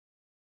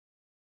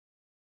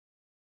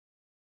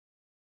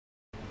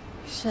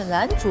沈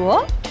兰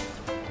卓，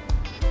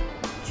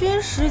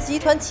军石集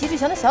团齐志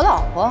祥的小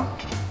老婆。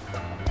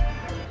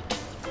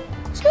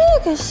这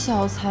个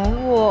小财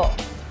物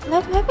来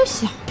头还不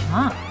小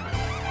呢。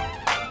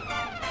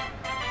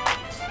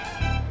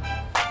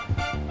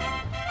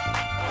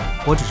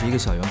我只是一个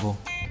小员工，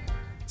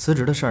辞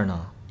职的事儿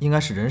呢，应该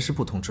是人事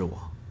部通知我，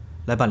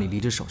来办理离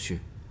职手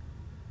续。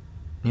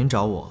您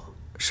找我，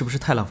是不是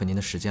太浪费您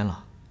的时间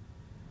了？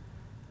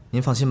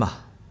您放心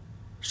吧，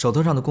手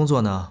头上的工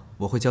作呢，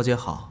我会交接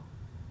好。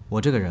我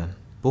这个人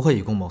不会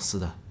以公谋私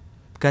的，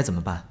该怎么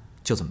办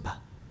就怎么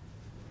办。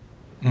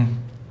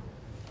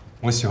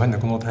我喜欢你的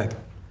工作态度。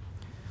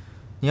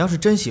你要是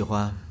真喜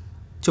欢，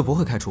就不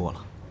会开除我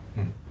了。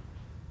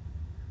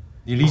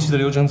你离职的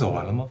流程走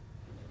完了吗？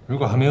如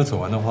果还没有走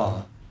完的话，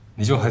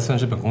你就还算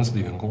是本公司的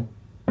员工。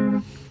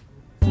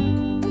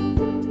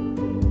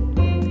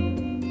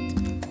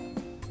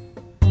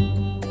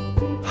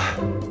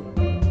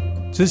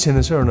之前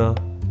的事儿呢，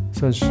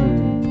算是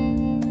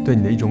对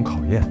你的一种考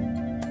验。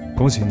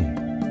恭喜你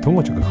通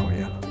过这个考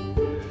验了，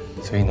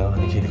所以呢，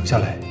你可以留下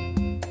来。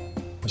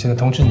我现在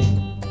通知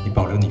你，你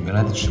保留你原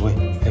来的职位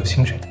还有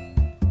薪水。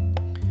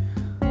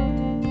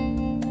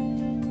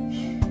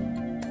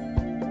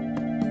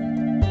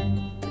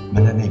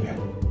门在那边。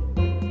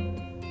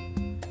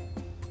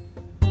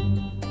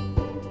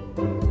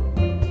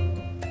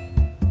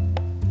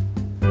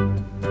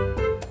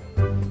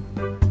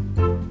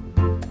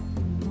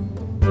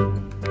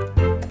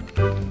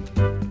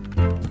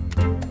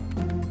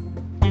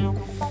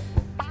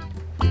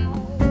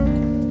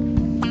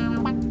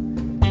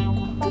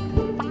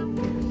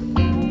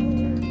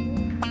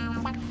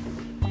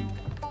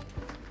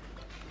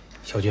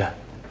小俊，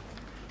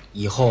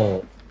以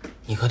后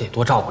你可得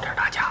多照顾点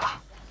大家了。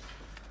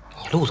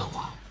你路子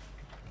广，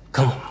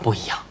跟我们不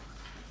一样。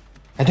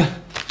哎，对，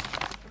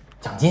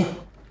奖金。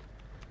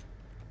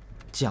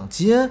奖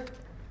金？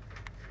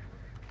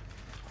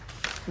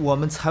我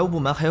们财务部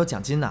门还有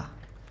奖金呢，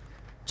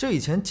这以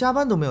前加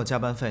班都没有加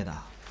班费的。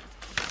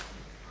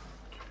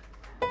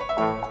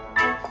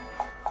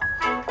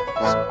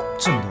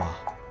这么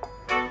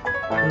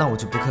多，那我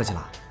就不客气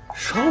了。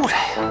收着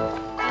呀。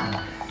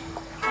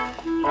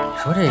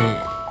你说这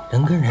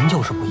人跟人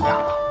就是不一样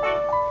啊，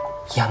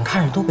眼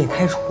看着都被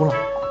开除了，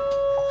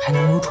还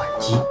能有转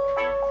机，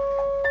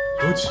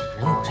有几个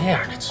人有这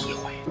样的机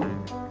会？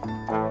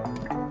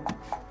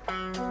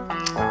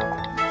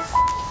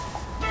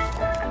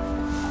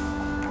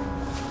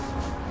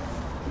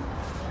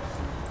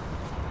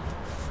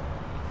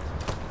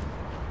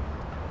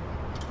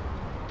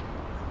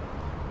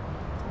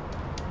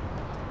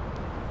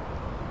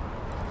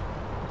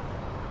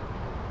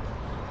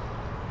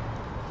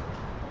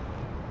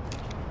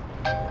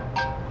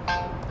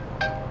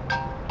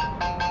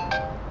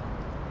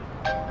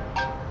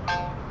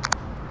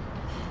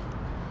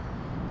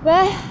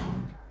喂，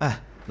哎，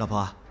老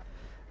婆，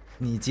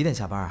你几点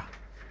下班啊？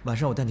晚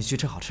上我带你去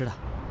吃好吃的。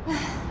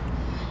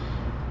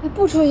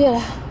不出去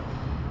了，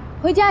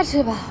回家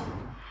吃吧。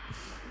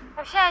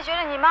我现在觉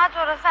得你妈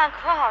做的饭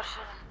可好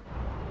吃了。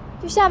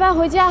就下班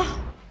回家。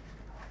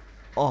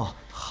哦，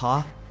好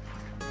啊。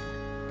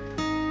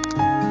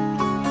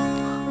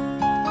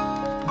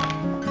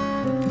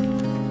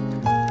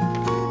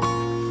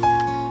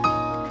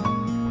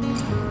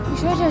你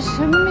说这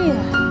什么命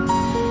啊？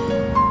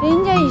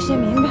人家一身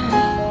名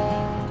牌，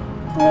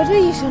我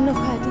这一身的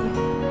快递。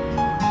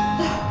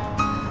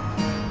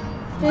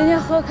人家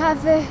喝咖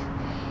啡、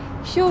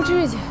修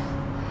指甲，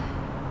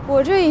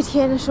我这一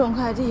天的送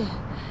快递。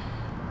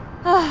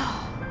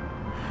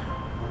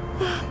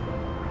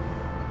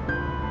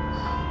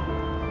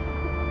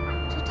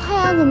这太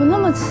阳怎么那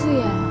么刺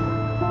眼啊？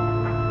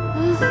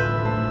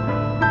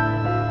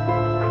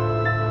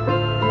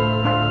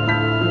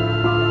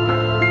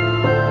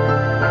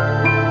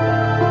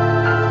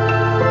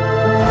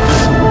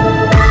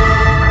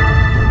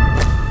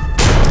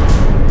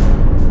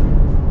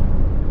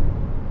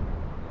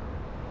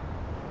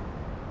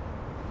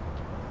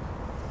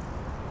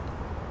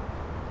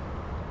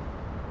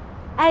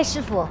哎，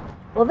师傅，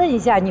我问一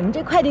下，你们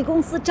这快递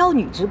公司招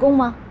女职工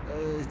吗？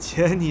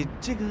姐，你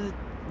这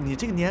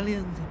个年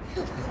龄，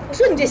我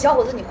说你这小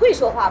伙子，你会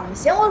说话吗？你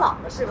嫌我老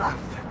了是吧？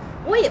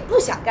我也不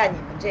想干你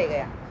们这个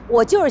呀，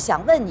我就是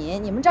想问你，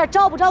你们这儿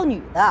招不招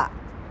女的？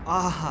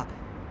啊，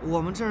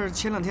我们这儿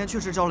前2天确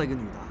实招了一个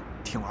女的，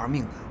挺玩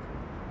命的。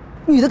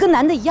女的跟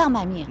男的一样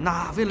卖命？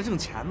那为了挣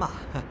钱嘛。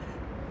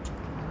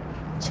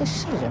这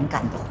是人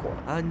干的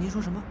活啊？您说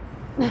什么？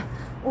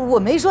我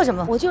没说什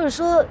么，我就是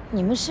说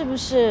你们是不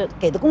是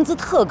给的工资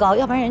特高？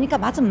要不然人家干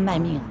嘛这么卖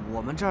命啊？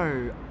我们这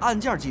儿按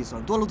件计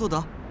算，多劳多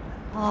得。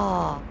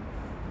哦，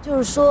就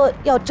是说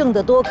要挣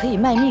得多可以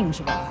卖命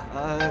是吧？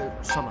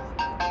稍等。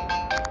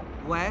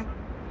喂，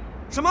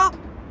什么？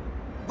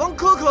王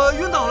可可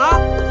晕倒了，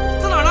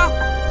在哪儿呢？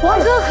王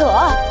可可，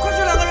快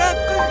去2个人，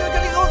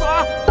赶紧跟我走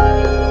啊！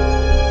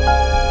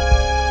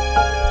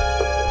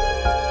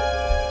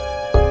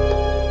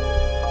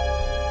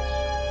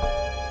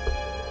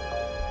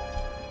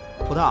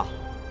葡萄，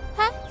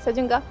嗨，小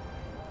俊哥，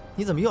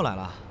你怎么又来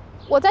了？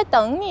我在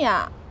等你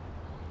啊。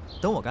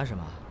等我干什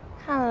么？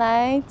看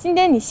来今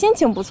天你心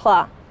情不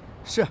错。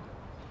是。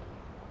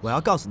我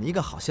要告诉你一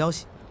个好消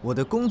息，我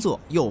的工作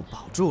又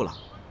保住了。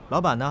老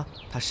板呢，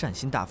他善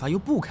心大发，又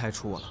不开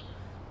除我了。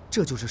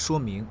这就是说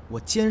明我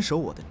坚守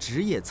我的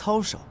职业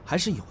操守还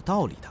是有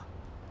道理的，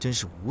真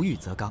是无欲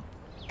则刚。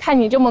看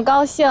你这么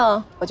高兴，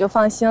我就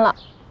放心了。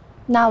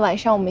那晚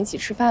上我们一起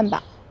吃饭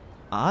吧。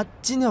啊，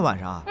今天晚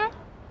上啊？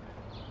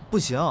不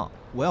行，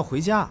我要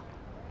回家。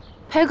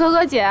陪可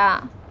可姐，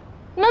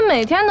你们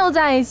每天都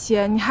在一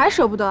起，你还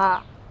舍不得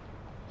啊？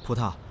葡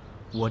萄，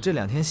我这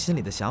2天心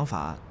里的想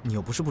法你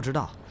又不是不知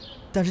道，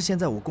但是现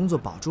在我工作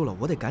保住了，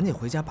我得赶紧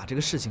回家把这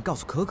个事情告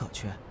诉可可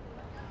去。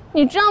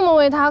你这么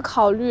为他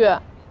考虑，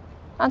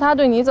那他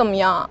对你怎么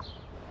样？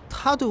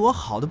他对我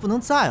好的不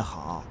能再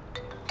好。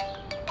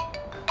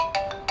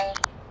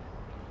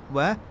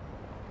喂？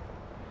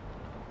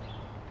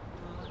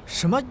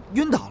什么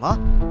晕倒了？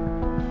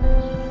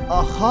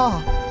啊，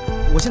好，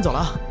我先走了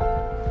啊。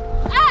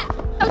哎，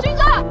小军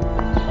哥！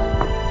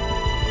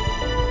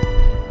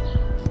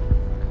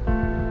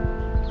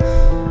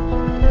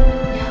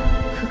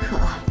可可，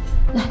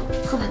来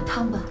喝碗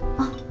汤吧，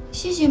啊，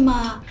谢谢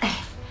妈。哎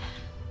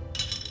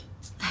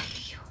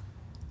呦，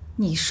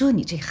你说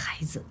你这孩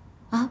子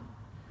啊，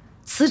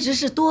辞职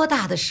是多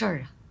大的事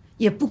儿啊，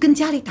也不跟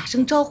家里打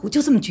声招呼，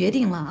就这么决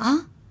定了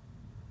啊？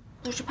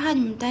我是怕你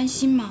们担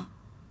心嘛。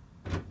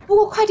不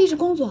过快递这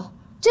工作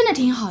真的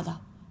挺好的，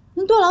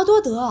能多劳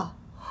多得。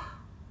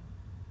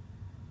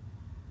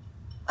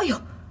哎呦，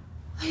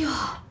哎呦，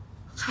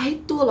还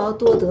多劳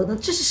多得呢，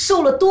这是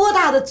受了多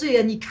大的罪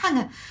啊！你看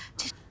看，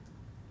这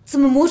怎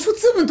么磨出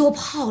这么多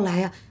泡来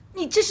呀？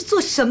你这是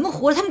做什么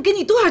活？他们给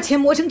你多少钱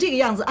磨成这个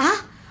样子啊？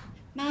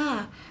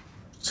妈，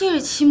这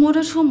是骑摩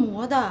托车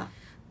磨的。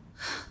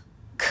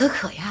可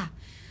可呀，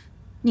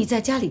你在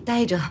家里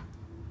待着，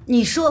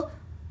你说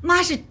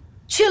妈是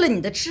缺了你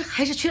的吃，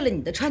还是缺了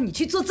你的穿？你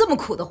去做这么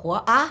苦的活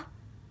啊？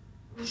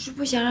我是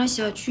不想让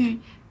小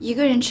俊一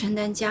个人承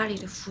担家里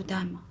的负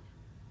担吗？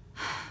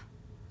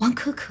王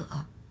可可，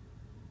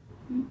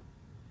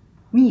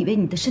你以为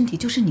你的身体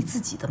就是你自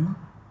己的吗？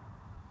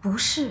不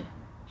是，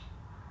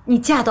你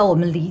嫁到我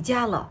们黎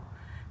家了，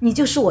你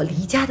就是我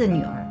黎家的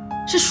女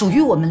儿，是属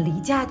于我们黎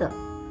家的。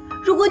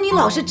如果你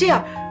老是这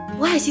样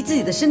不爱惜自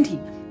己的身体，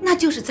那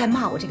就是在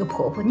骂我这个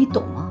婆婆，你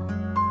懂吗？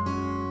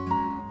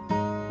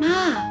妈，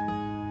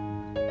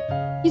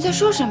你在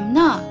说什么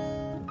呢？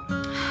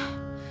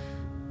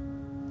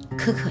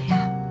可可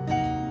呀，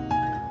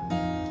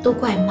都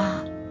怪妈。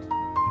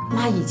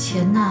妈以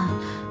前呢，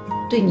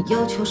对你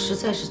要求实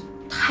在是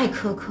太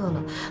苛刻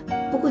了。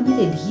不过你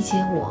得理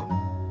解我，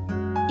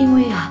因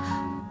为啊，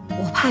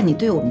我怕你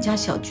对我们家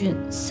小俊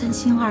3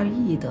心2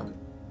意的，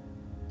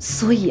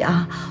所以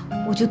啊，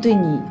我就对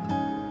你，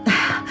哎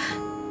呀，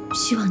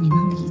希望你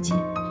能理解。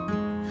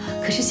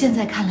可是现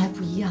在看来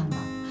不一样了，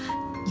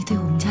你对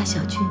我们家小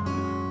俊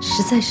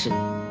实在是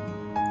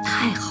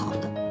太好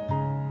了。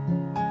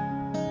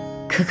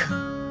可可，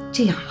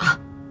这样啊，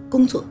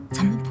工作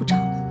咱们不找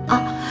了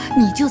啊。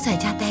你就在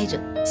家待着，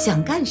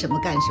想干什么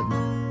干什么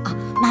啊！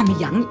妈妈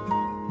养你。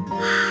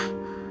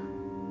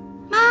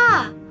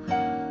妈，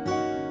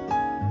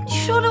你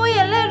说的我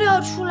眼泪都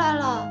要出来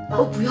了。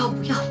哦，不要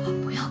不要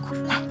不要哭，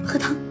来喝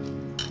汤，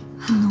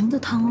很浓的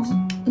汤哦，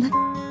来。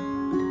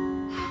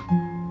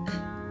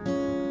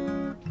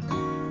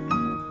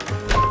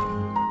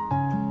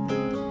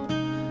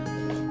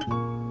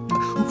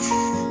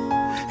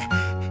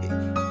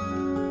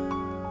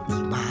你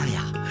妈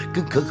呀，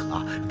跟可可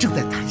啊正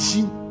在谈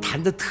心。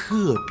谈得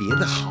特别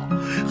的好，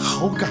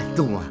好感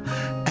动啊！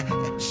哎，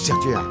小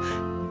俊啊，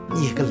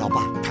你也跟老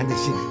爸谈谈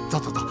心。走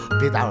走走，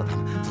别打扰他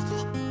们，走走。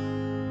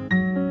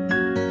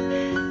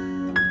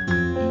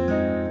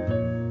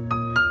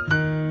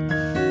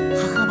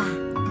好喝吧？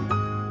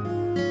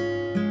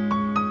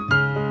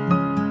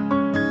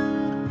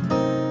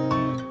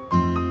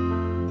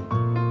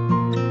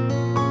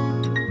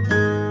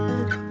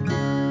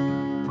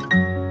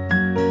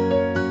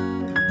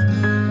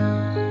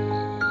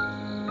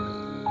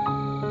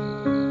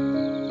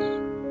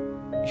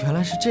原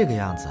来是这个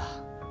样子啊，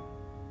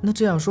那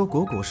这样说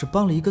果果是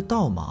帮了一个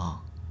倒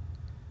忙。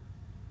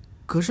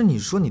可是你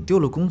说你丢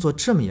了工作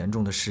这么严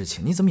重的事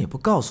情，你怎么也不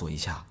告诉我一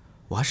下？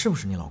我还是不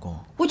是你老公？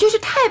我就是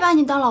太把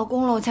你当老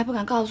公了，我才不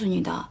敢告诉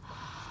你的。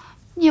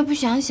你也不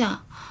想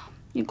想，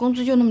你工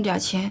资就那么点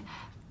钱，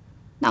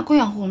哪够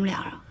养活我们俩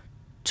啊？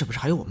这不是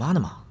还有我妈呢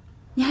吗？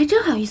你还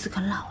真好意思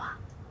啃老啊？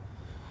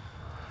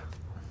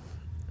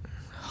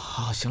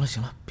好，行了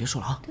行了，别说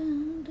了啊。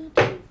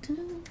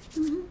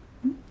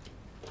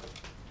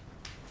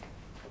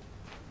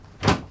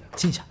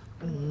静一下。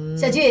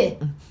小俊，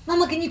妈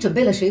妈给你准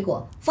备了水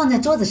果，放在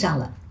桌子上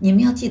了，你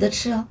们要记得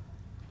吃哦。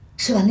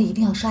吃完了一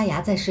定要刷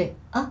牙再睡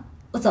啊！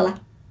我走了。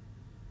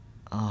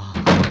啊。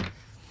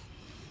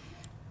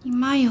你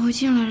妈以后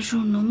进来的时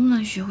候能不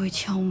能学会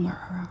敲门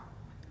啊？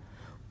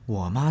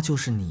我妈就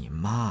是你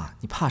妈，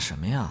你怕什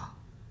么呀？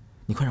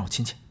你快让我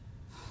亲亲。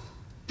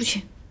不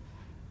亲，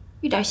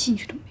一点兴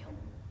趣都没有。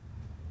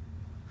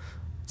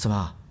怎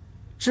么，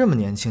这么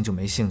年轻就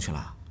没兴趣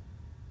了？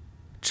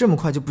这么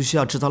快就不需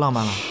要制造浪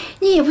漫了？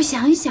你也不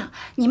想想，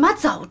你妈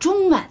早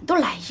中晚都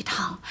来一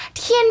趟，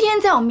天天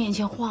在我面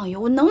前晃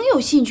悠，我能有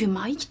兴趣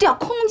吗？一点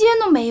空间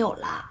都没有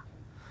了。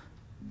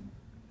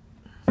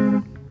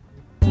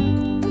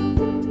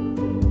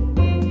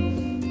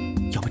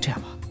要不这样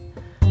吧，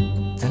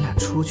咱俩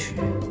出去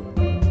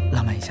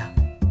浪漫一下。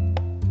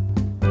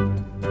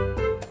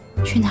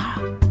去哪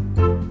儿啊？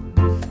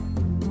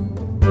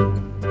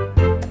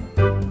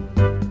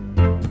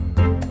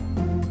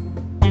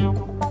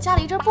家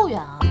离这儿不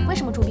远啊，为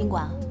什么住宾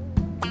馆啊？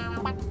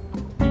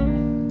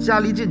家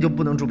离近就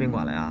不能住宾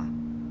馆了呀？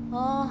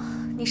哦，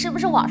你是不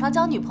是网上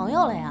交女朋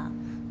友了呀？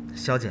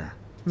小姐，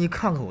你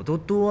看看我都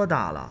多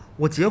大了，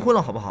我结婚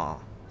了好不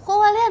好？婚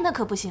外恋那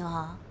可不行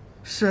啊！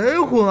谁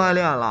婚外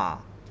恋了？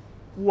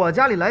我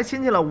家里来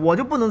亲戚了，我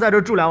就不能在这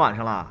儿住2晚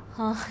上了？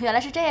原来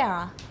是这样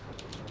啊。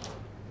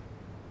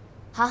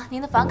好，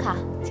您的房卡，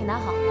请拿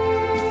好。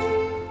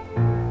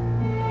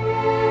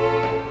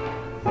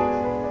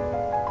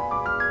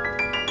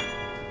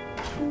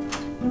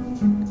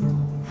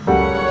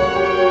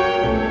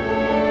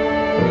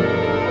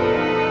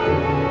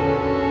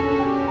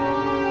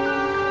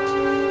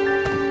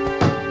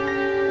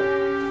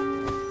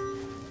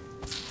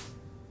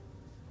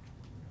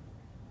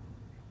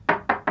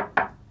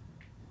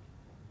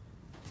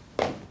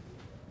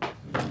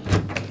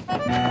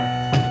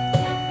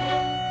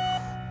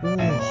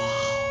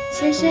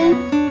先生，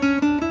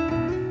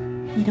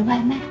你的外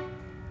卖。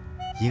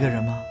一个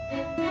人吗？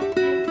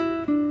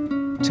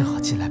正好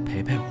进来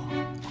陪陪我。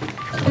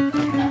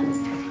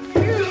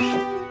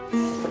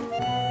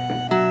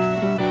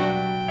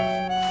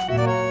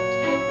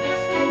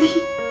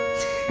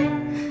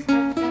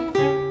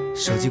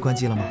手机关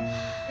机了吗？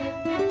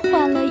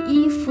换了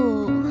衣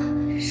服，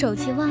手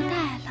机忘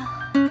带了。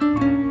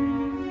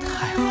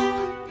太好了，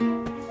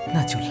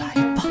那就来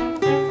吧。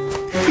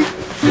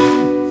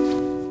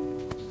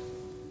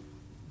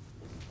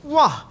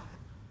哇，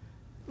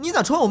你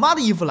咋穿我妈的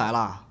衣服来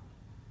了？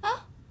啊，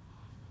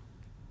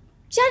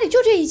家里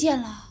就这一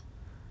件了。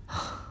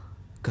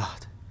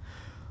God，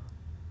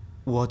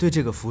 我对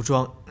这个服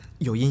装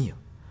有阴影。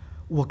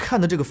我看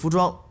的这个服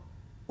装，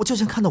我就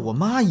像看到我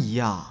妈一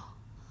样。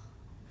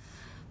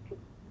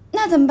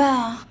那怎么办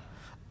啊？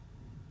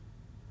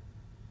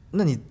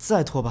那你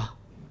再脱吧。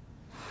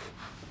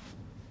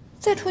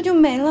再脱就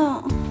没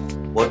了。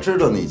我知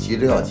道你急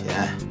着要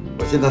钱，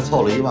我现在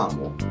凑了1万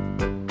5，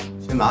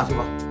先拿去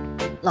吧。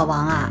老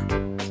王啊，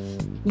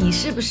你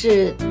是不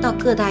是到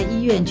各大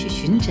医院去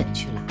巡诊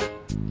去了？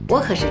我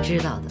可是知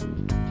道的，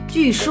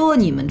据说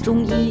你们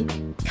中医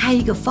开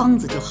一个方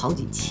子就好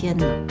几千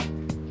呢，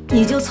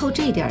你就凑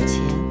这点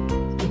钱，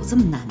有这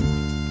么难吗？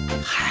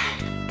嗨，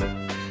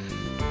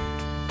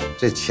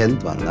这钱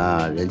短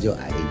呢，人就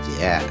矮一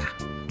截。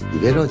你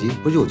别着急，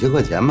不就5千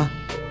块钱吗？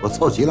我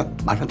凑齐了，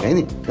马上给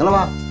你，行了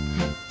吧？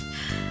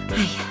哎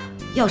呀，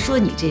要说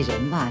你这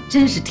人吧，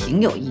真是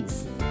挺有意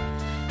思。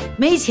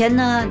没钱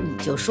呢，你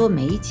就说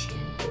没钱，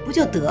不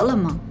就得了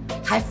吗？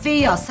还非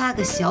要撒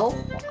个小谎，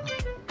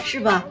是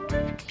吧？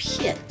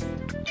骗子！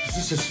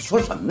这说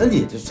什么呢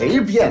你？这谁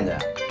是骗子呀？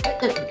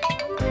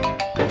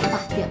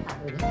电话。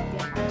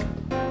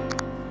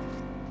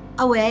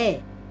啊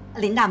喂，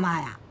林大妈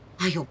呀！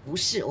哎呦，不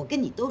是，我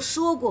跟你都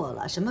说过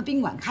了，什么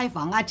宾馆开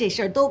房啊，这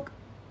事儿都……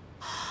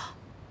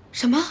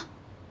什么？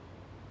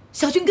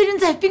小军跟人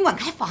在宾馆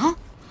开房？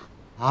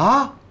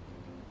啊？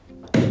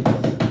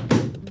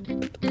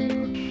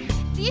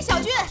李小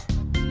军，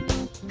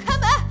开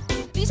门！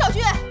李小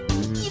军，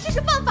你这是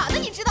犯法的，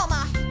你知道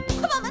吗？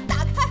快把门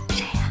打开！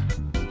谁呀？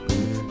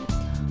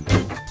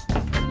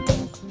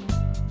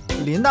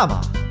林大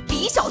妈。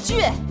李小军，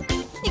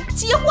你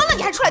结婚了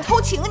你还出来偷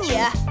情你？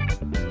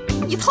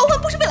你逃婚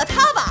不是为了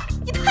他吧？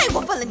你太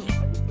过分了你！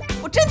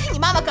我真替你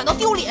妈妈感到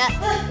丢脸。呀，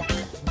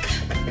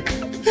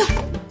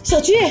小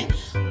军，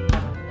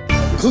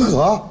可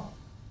可。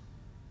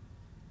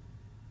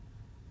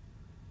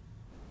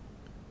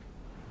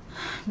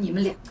你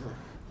们两个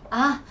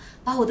啊，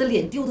把我的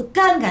脸丢得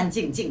干干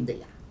净净的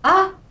呀！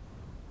啊，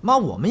妈，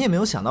我们也没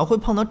有想到会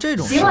碰到这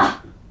种事。行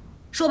了，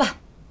说吧，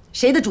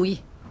谁的主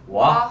意？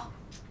我。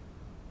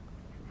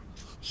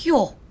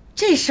哟，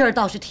这事儿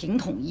倒是挺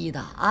统一的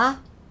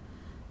啊！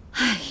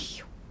哎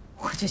呦，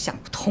我就想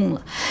不通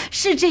了，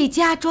是这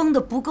家装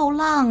的不够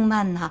浪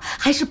漫呢，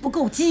还是不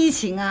够激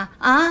情啊？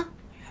啊！哎呀，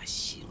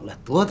行了，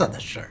多大的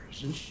事儿，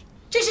真是。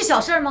这是小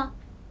事儿吗？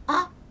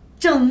啊！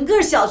整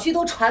个小区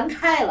都传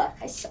开了，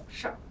还小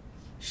事儿？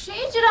谁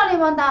知道那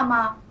帮大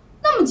妈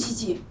那么积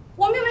极？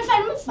我们又没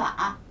犯什么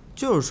法。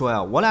就是说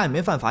呀，我俩也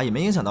没犯法，也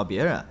没影响到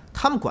别人，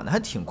他们管得还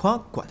挺宽，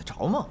管得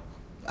着吗？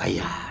哎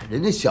呀，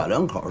人家小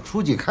两口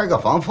出去开个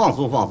房放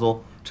松放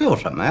松，这有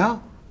什么呀？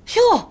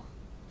哟，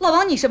老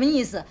王，你什么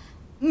意思？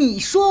你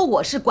说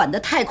我是管得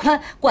太宽，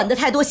管得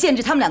太多，限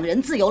制他们两个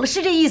人自由了，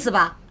是这意思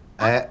吧？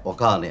哎，我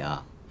告诉你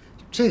啊，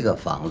这个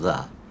房子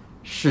啊，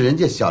是人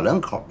家小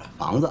两口的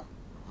房子。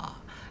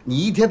你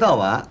一天到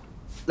晚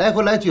来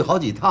回来去好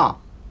几趟，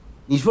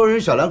你说人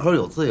小两口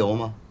有自由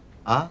吗？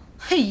啊！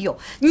哎呦，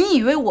你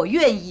以为我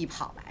愿意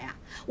跑来啊？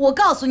我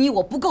告诉你，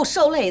我不够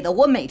受累的，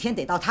我每天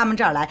得到他们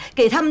这儿来，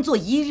给他们做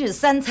1日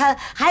3餐，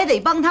还得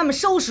帮他们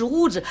收拾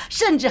屋子，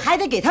甚至还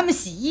得给他们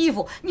洗衣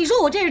服。你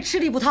说我这是吃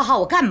力不讨好，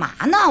我干嘛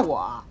呢？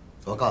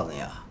我告诉你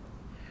啊，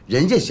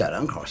人家小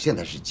两口现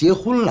在是结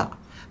婚了，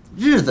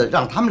日子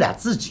让他们俩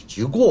自己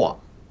去过。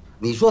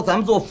你说咱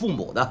们做父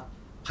母的，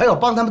还要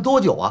帮他们多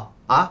久啊？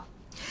啊，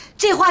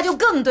这话就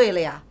更对了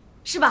呀，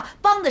是吧？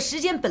帮的时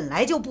间本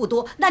来就不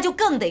多，那就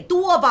更得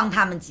多帮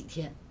他们几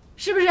天，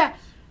是不是？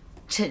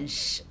真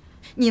是，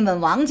你们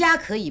王家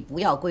可以不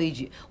要规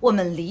矩，我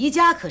们黎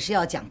家可是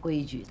要讲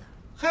规矩的。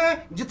嘿，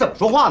你这怎么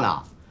说话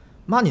呢？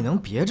妈，你能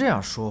别这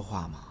样说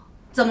话吗？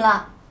怎么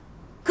了？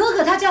可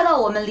可她嫁到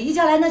我们黎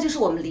家来，那就是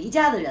我们黎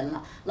家的人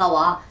了。老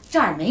王，这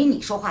儿没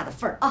你说话的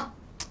份儿啊。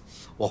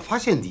我发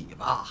现你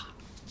吧，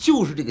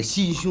就是这个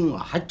心胸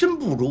啊，还真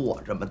不如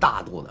我这么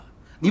大度的。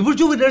你不是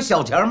就为点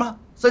小钱吗？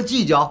算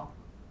计较？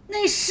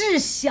那是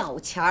小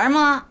钱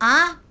吗？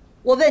啊，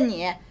我问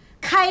你，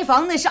开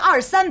房那是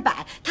200、300，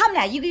他们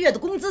俩1个月的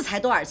工资才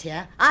多少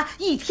钱啊？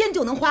一天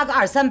就能花个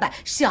200、300，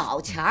小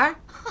钱儿。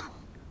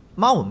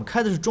妈，我们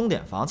开的是钟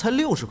点房，才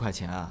60块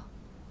钱啊。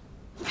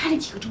你开了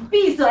几个钟？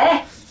闭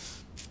嘴！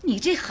你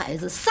这孩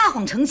子撒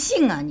谎成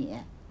性啊你！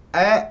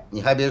哎，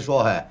你还别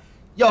说，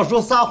要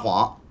说撒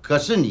谎，可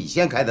是你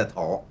先开的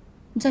头。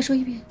你再说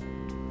一遍。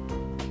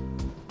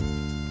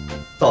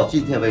到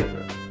今天为止，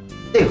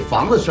那个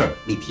房子事儿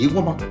你提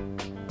过吗？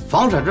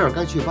房产证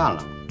该去办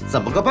了，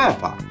怎么个办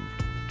法？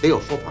得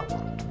有说法吧？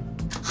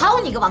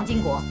好你个王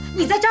金国，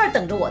你在这儿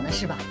等着我呢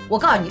是吧？我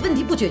告诉你，问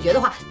题不解决的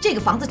话，这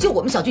个房子就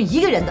我们小俊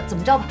一个人的，怎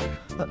么着吧？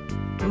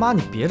妈，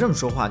你别这么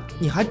说话，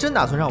你还真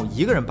打算让我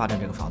一个人霸占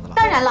这个房子了？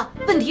当然了，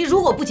问题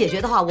如果不解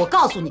决的话，我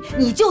告诉你，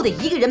你就得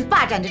一个人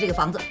霸占着这个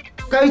房子。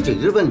该解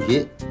决的问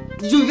题，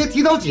你就应该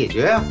提早解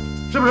决呀，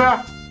是不是？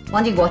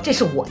王金国，这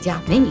是我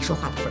家，没你说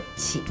话的份儿，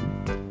请。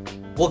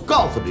我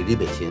告诉你，李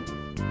北琴，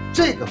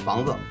这个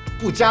房子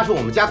不加上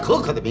我们家可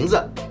可的名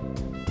字，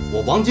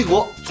我王金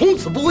国从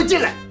此不会进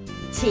来。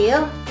请。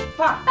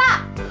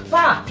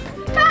爸，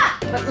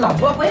老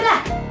婆回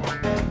来。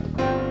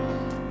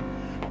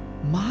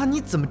妈，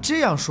你怎么这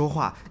样说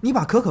话？你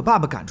把可可爸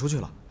爸赶出去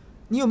了，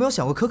你有没有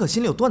想过可可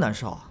心里有多难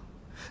受啊？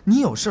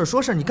你有事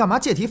说事，你干嘛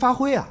借题发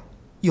挥啊？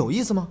有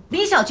意思吗？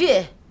李小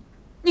俊，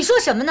你说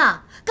什么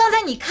呢？刚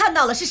才你看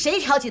到了是谁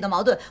挑起的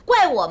矛盾？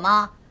怪我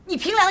吗？你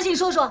凭良心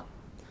说说。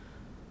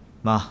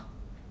妈，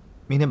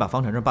明天把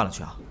房产证办了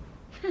去啊。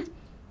哼，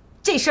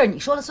这事儿你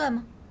说了算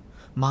吗？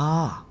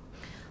妈，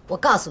我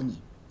告诉你，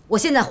我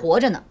现在活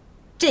着呢，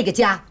这个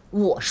家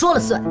我说了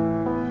算。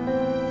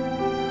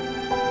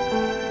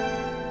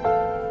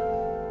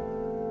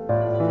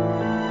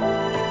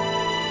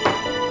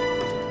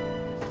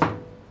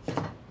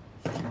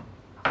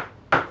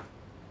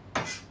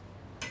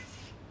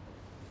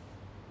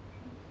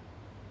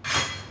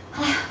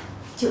哎呀，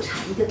就差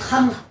一个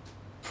汤了。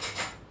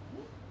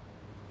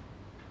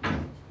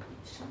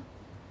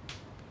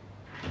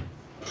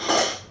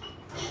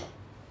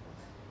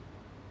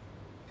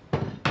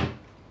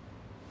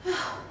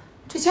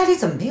家里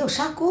怎么没有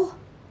砂锅？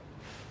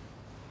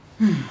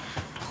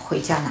回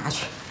家拿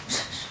去。真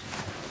是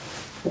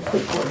不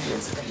会过日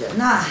子的人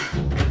呐！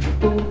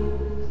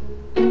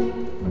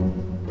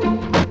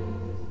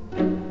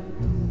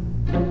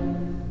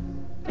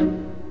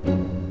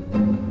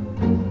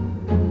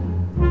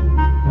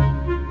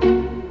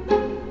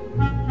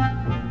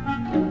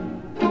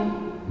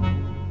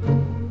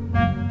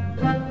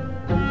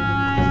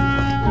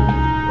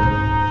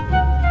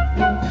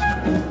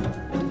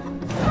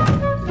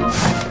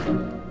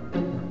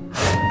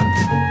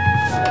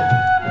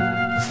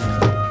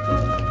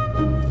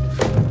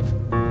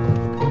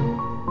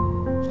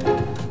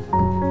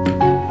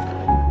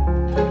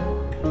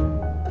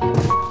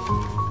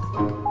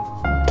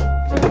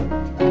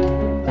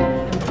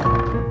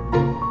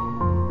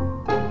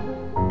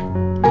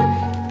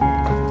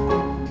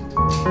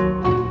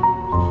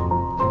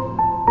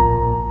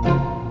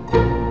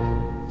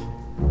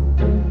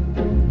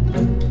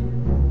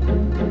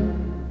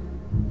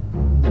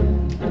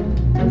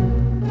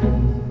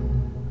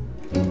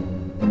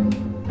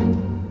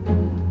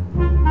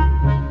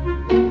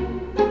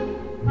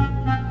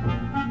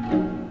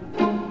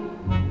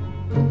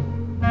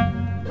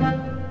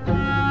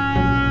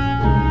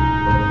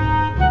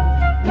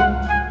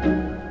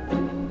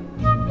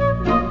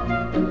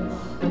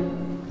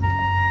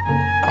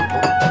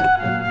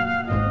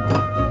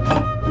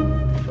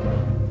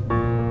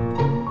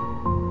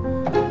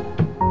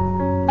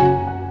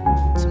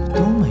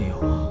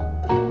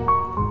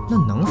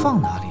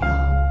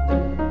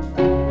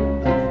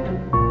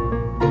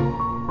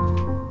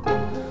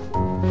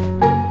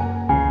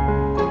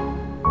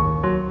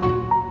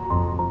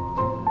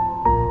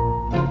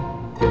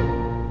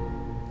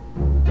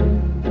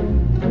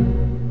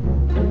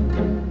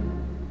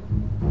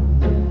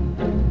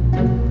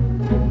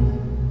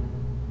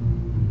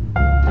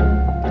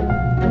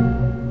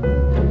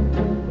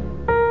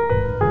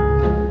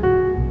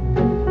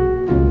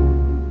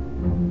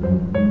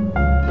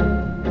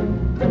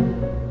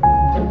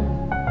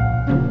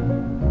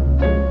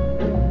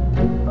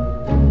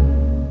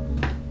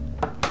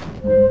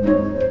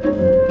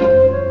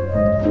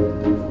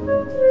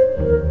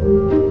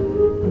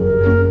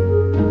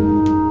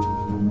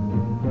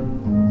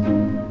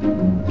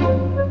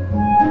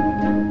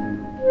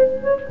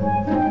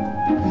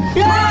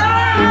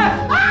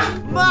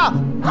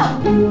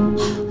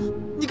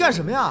干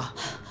什么呀？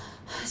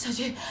小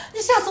军，你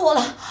吓死我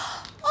了！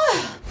哎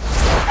呀！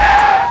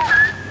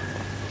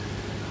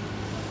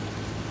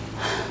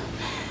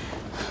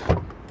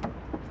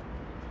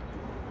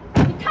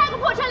你开个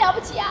破车了不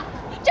起啊？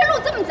这路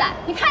这么窄，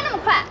你开那么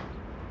快？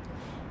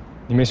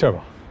你没事吧？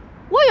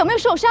我有没有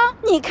受伤？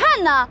你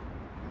看呢？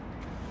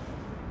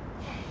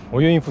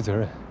我愿意负责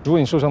任。如果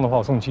你受伤的话，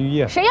我送你去医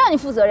院。谁要你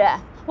负责任？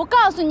我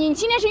告诉你，你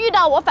今天是遇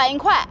到我反应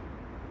快，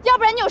要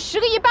不然你有10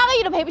个亿、8个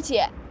亿都赔不起。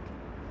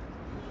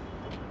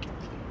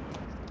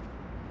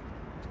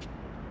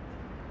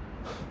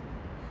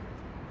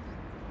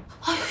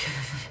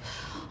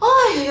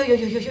哎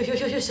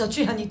呦，小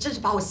俊啊，你真是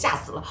把我吓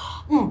死了。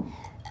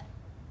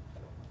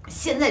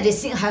现在这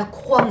心还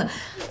慌呢。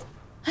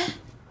哎，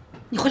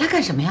你回来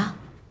干什么呀？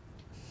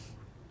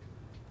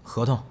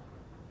合同。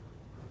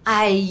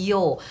哎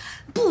呦，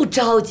不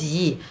着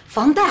急，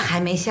房贷还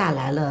没下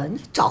来了，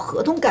你找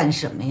合同干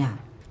什么呀？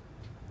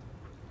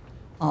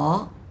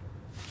哦，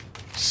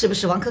是不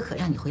是王可可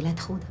让你回来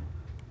偷的？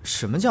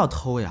什么叫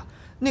偷呀？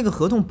那个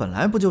合同本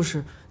来不就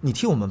是你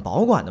替我们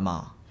保管的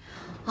吗？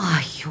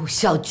哎呦，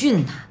小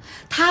俊呐，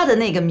他的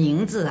那个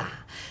名字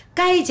啊，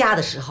该加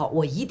的时候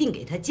我一定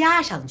给他加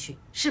上去，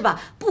是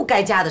吧？不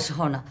该加的时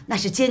候呢，那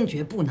是坚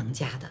决不能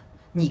加的。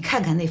你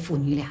看看那父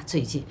女俩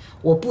最近，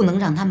我不能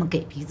让他们给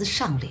鼻子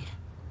上脸，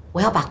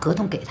我要把合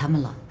同给他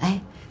们了，哎，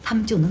他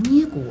们就能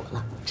捏过我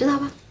了，知道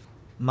吧？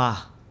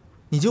妈，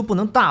你就不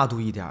能大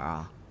度一点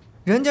啊？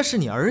人家是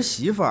你儿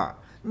媳妇儿，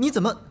你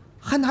怎么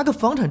还拿个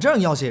房产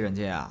证要挟人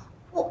家呀？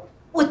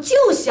我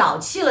就小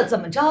气了，怎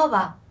么着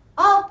吧？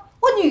啊！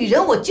我女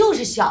人，我就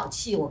是小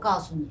气。我告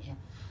诉你，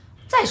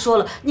再说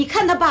了，你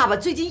看他爸爸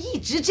最近一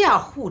直这样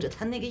护着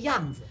他那个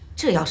样子，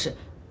这要是，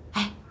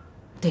哎，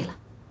对了，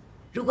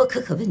如果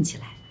可可问起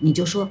来，你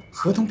就说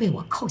合同被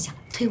我扣下了，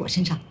推我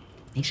身上，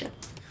没事。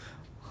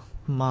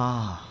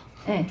妈，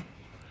哎，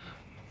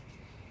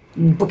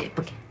不给。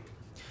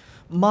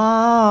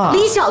妈，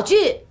李小俊，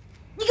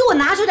你给我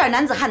拿出点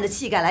男子汉的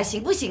气概来，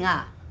行不行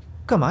啊？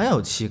干嘛要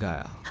有气概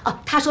啊？哦，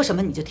他说什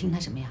么你就听他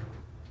什么呀？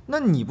那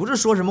你不是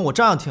说什么我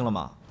照样听了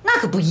吗？那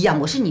可不一样，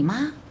我是你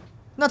妈。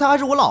那她还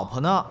是我老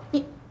婆呢。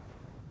你，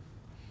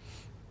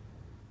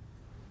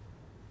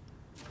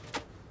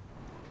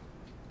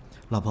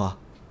老婆，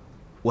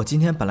我今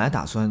天本来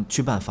打算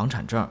去办房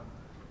产证，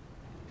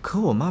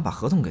可我妈把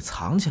合同给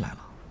藏起来了。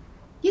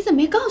你怎么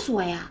没告诉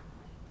我呀？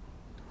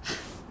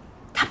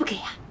他不给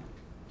呀？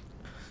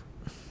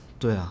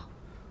对啊，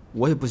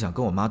我也不想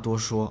跟我妈多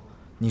说。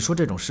你说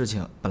这种事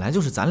情本来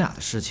就是咱俩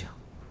的事情，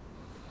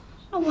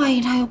那万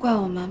一他又怪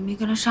我们没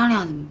跟他商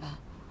量怎么办？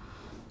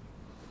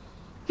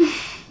我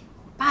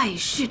爸也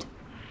是的，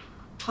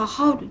好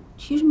好的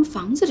提什么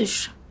房子的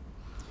事。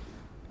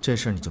这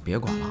事儿你就别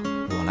管了，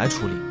我来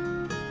处理。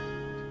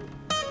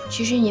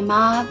其实你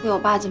妈被我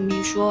爸这么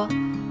一说，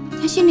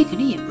她心里肯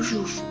定也不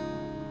舒服。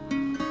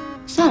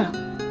算了，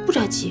不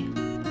着急。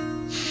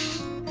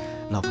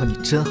老婆你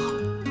真好。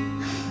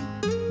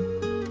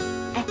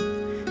哎，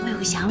我有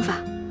个想法。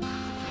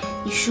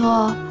你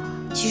说，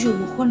其实我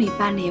们婚礼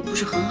办的也不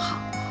是很好，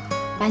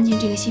搬进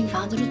这个新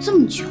房子都这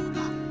么久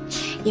了，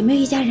也没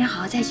有一家人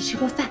好好在一起吃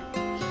过饭。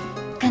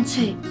干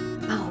脆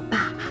把我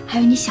爸还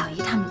有你小姨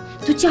他们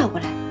都叫过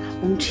来，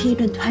我们吃一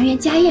顿团圆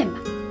家宴吧，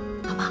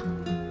好不好？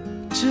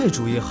这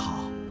主意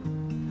好，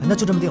那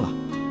就这么定了，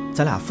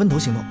咱俩分头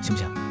行动，行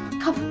不行？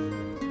靠谱。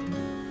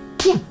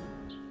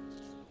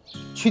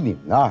去你们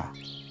那儿？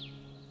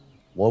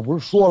我不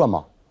是说了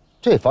吗？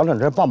这房产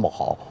证办不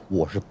好，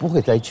我是不会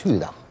再去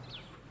的。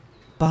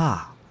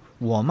爸，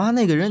我妈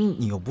那个人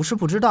你又不是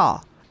不知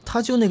道，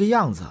她就那个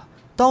样子，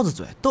刀子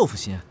嘴豆腐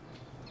心。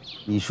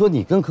你说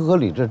你跟可可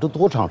理这都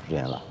多长时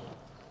间了？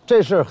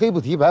这事儿黑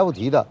不提白不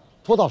提的，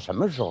拖到什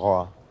么时候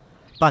啊？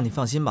爸，你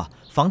放心吧，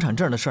房产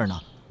证的事儿呢，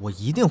我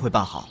一定会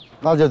办好。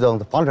那就等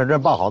房产证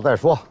办好再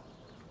说。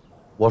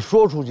我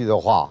说出去的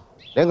话，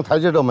连个台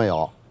阶都没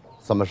有，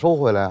怎么收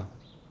回来啊？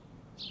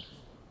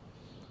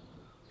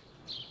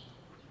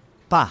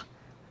爸，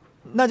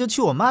那就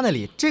去我妈那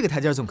里，这个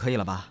台阶总可以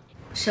了吧？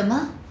什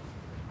么？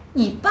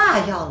你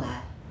爸要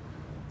来？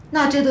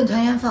那这顿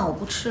团圆饭我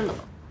不吃了。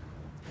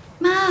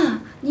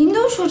妈，您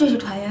都说这是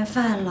团圆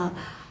饭了，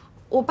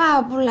我爸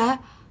要不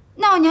来，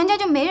那我娘家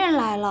就没人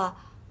来了，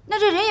那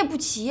这人也不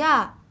齐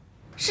呀。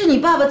是你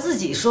爸爸自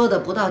己说的，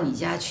不到你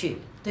家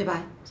去，对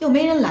吧？又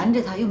没人拦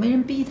着他，又没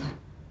人逼他。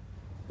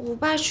我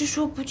爸是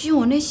说不进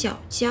我那小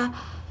家，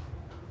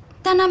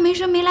但他没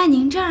说没来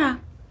您这儿啊。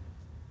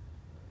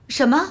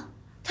什么？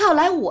他要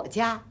来我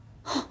家？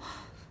哦，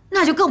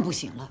那就更不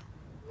行了。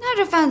那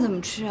这饭怎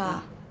么吃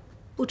啊？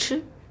不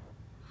吃。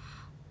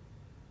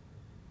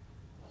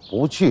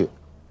不去，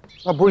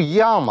那不是一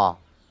样吗？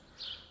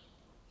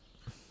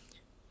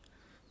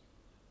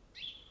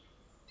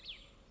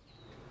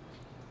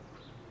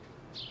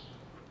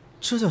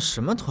这叫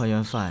什么团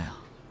圆饭呀？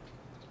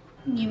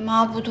你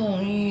妈不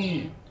同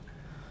意。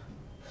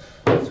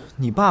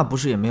你爸不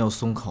是也没有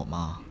松口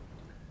吗？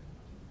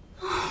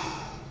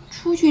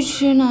出去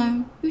吃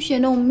呢，又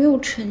显得我没有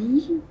诚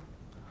意。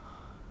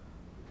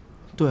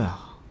对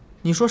啊，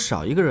你说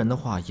少一个人的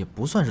话，也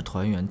不算是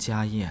团圆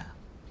家宴，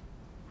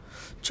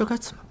这该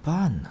怎么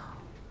办呢？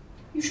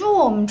你说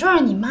我们这儿、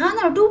你妈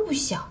那儿都不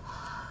小，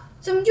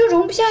怎么就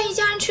容不下一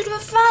家人吃顿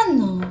饭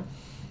呢？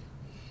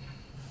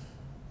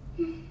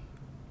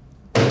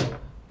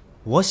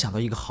我想到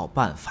一个好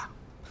办法，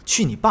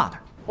去你爸那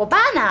儿。我爸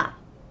呢？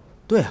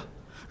对啊，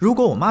如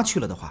果我妈去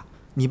了的话，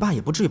你爸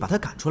也不至于把她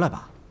赶出来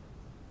吧？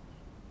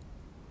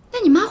那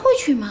你妈会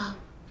去吗？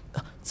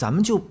咱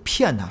们就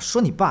骗她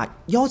说你爸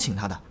邀请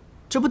她的，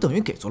这不等于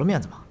给足了面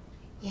子吗？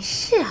也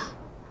是啊，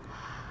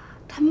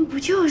他们不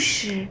就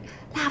是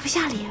拉不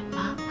下脸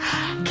吗？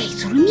给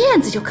足了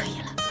面子就可以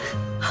了。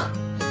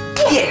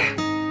耶！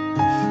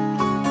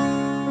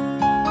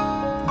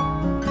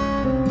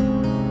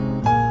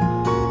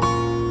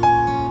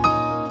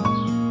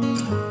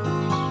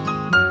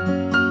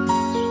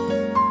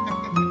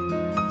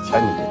瞧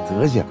你这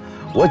德行，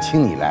我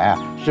请你来啊，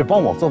是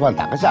帮我做饭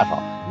打个下手，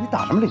你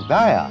打什么领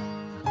带啊？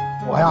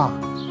我呀，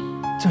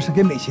这是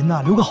给美琴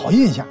呐留个好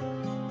印象。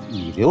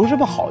你留什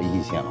么好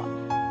印象啊？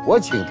我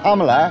请他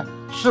们来，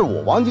是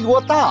我王金国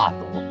大度。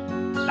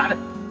拿着。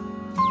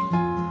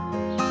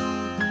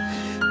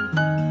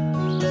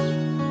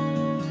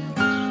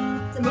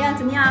怎么样？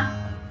怎么样？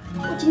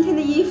我今天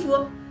的衣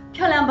服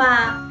漂亮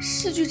吧？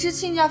是去吃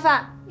亲家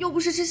饭，又不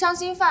是吃相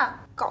亲饭，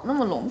搞那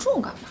么隆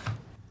重干嘛？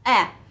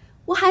哎，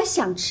我还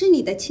想吃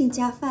你的亲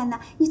家饭呢，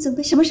你准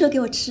备什么时候给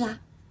我吃啊？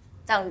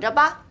等着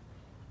吧。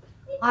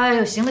哎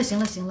呦，行了行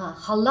了行了，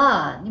好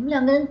了，你们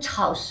两个人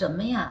吵什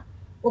么呀？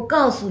我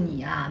告诉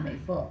你啊，美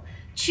凤，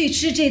去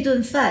吃这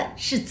顿饭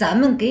是咱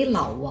们给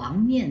老王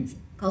面子，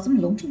搞这么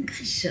隆重干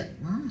什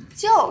么？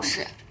就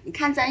是，你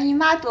看咱姨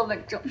妈多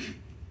稳重。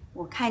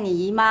我看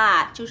你姨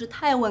妈就是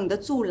太稳得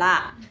住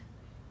啦。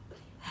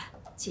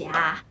姐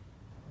啊，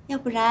要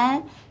不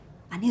然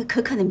把那个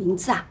可可的名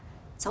字啊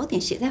早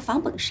点写在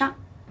房本上。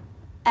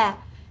哎，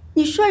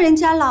你说人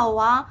家老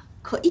王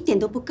可一点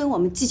都不跟我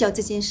们计较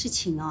这件事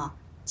情哦。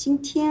今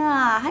天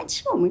啊还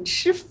请我们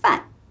吃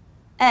饭，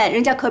哎，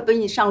人家可比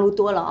你上路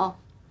多了哦。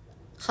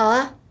好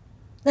啊，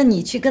那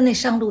你去跟那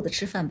上路的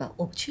吃饭吧，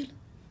我不去了。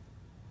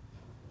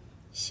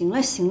行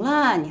了行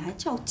了，你还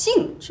较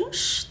劲，真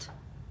是的。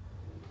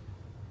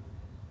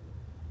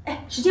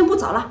哎，时间不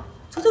早了，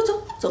走走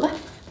走，走吧。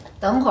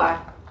等会儿，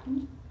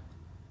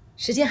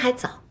时间还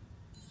早。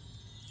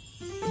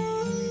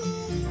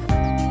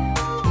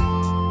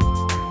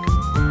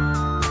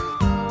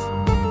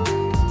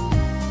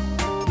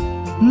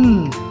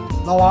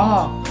老王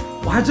啊，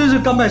我还真是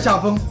甘拜下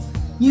风。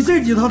你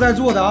这几套菜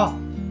做的啊，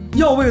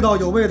要味道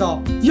有味道，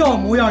要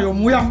模样有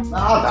模样。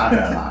那当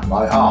然了，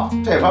老姚，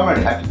这方面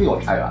你还比我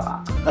差远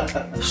了。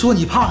说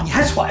你胖，你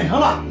还喘上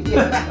了。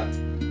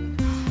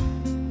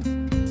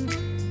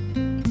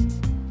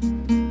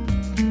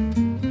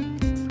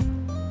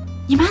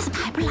你妈怎么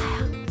还不来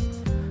啊？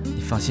你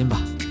放心吧，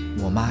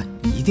我妈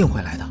一定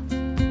会来的。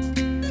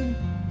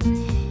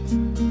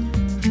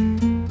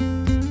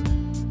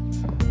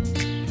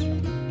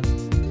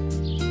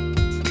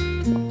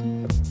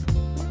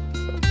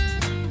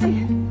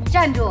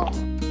站住！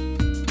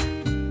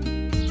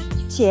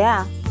姐，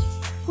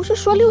不是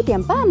说6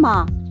点半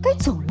吗？该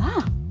走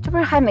了。这不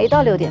是还没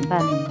到6点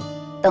半吗？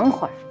等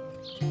会儿。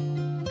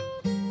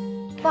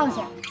放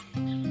下。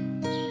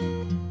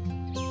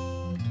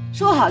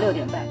说好6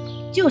点半，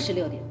就是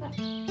6点半，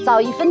早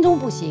1分钟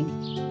不行，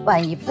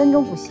晚1分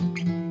钟不行，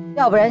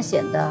要不然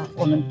显得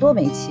我们多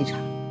没气场。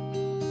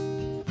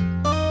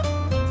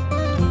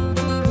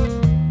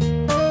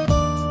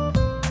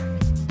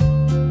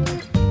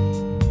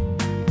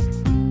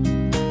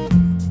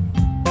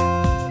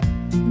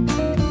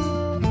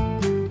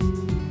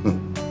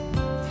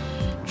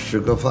吃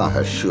个饭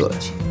还设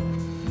计，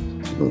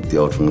这种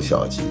雕虫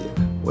小技，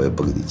我也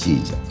不跟你计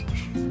较。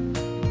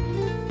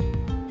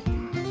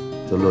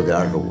都6点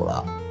25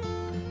了，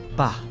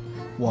爸，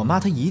我妈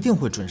她一定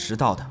会准时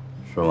到的。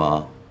是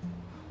吗？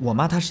我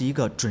妈她是一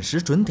个准时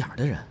准点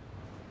的人。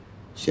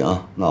行，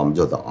那我们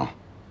就等。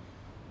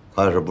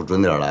她要是不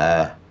准点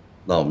来，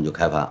那我们就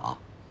开饭啊。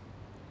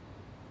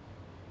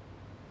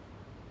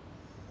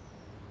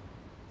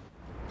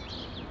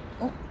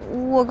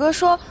我哥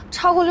说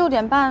超过6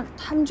点半，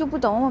他们就不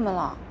等我们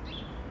了。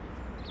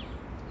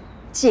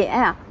姐，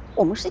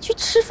我们是去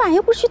吃饭，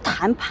又不是去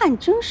谈判，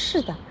真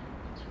是的。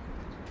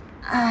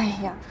哎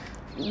呀，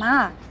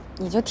妈，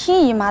你就听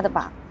姨妈的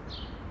吧。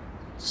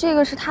这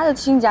个是她的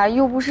亲家，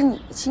又不是你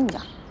的亲家。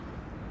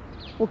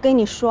我跟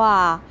你说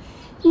啊，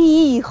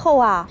你以后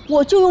啊，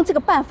我就用这个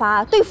办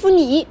法对付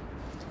你。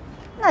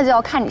那就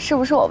要看你是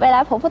不是我未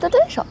来婆婆的对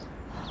手。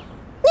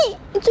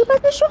你嘴巴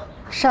再说。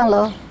上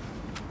楼。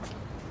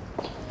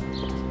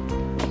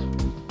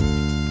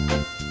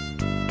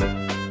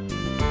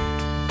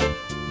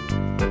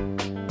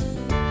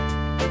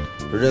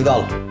时间到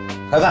了，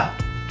开饭。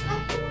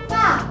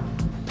爸，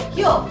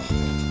哟，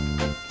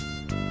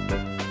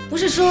不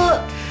是说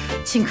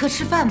请客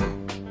吃饭吗？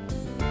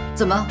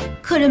怎么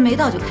客人没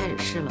到就开始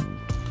吃了？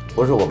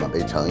不是我们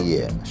没诚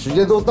意，时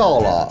间都到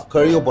了，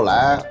客人又不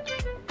来，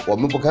我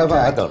们不开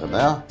饭还等什么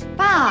呀？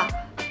爸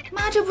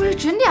妈，这不是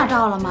准点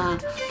到了吗？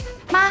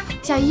妈，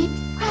小姨，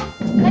快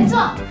来坐，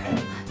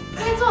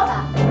快坐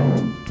吧。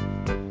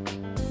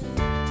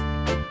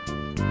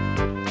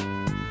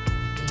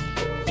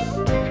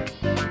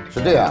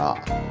是这样啊，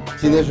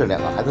今天是两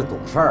个孩子懂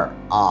事儿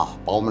啊，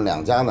把我们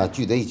两家呢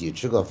聚在一起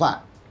吃个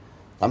饭，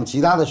咱们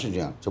其他的事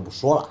情就不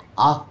说了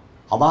啊，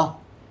好吗？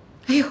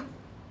哎呦，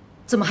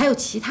怎么还有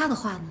其他的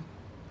话呢？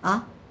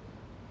啊，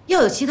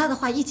要有其他的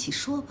话一起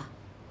说吧。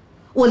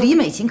我李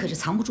美琴可是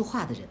藏不住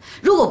话的人，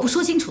如果不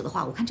说清楚的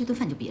话，我看这顿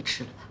饭就别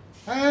吃了吧。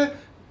哎，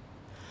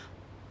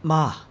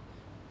妈，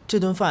这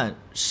顿饭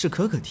是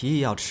可可提议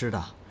要吃的。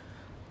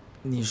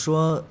你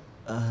说，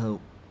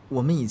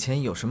我们以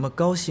前有什么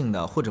高兴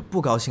的或者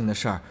不高兴的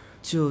事儿，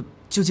就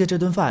借这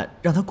顿饭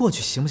让它过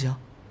去，行不行？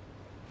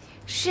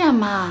是啊，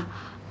妈，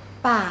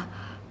爸，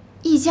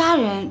一家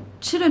人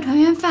吃了团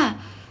圆饭，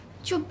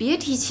就别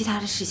提其他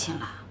的事情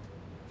了。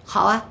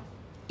好啊，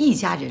一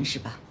家人是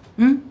吧？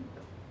嗯，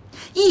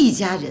一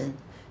家人，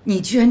你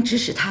居然指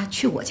使他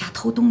去我家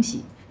偷东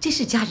西，这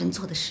是家人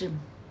做的事吗？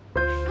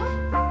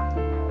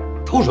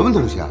偷什么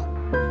东西啊？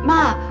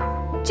妈，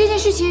这件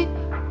事情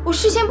我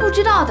事先不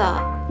知道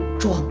的。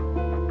装。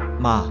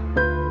妈，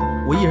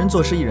我一人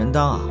做事一人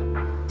当啊。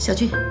小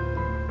俊，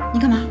你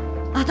干嘛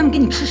啊？他们给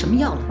你吃什么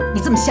药了？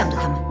你这么向着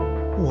他们？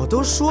我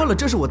都说了，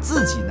这是我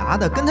自己拿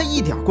的，跟他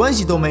一点关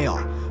系都没有。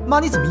妈，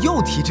你怎么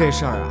又提这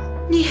事儿啊？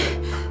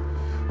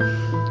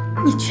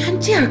你居然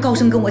这样高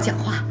声跟我讲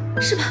话，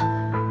是吧？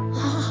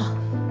好好好，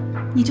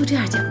你就这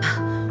样讲吧，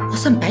我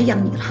算白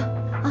养你了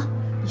啊！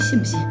你信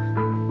不信？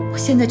我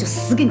现在就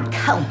死给你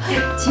看！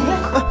姐，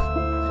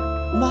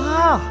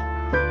妈，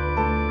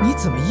你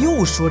怎么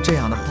又说这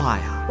样的话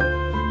呀？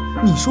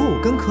你说我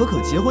跟可可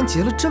结婚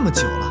结了这么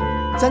久了，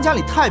咱家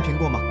里太平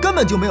过吗？根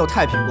本就没有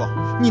太平过。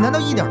你难道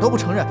一点都不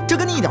承认？这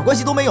跟你一点关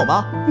系都没有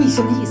吗？你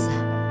什么意思？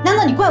难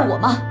道你怪我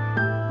吗？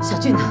小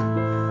俊呐，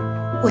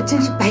我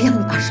真是白养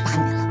你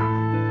28年了。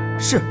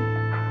是，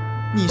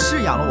你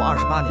是养了我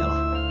28年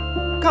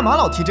了，干嘛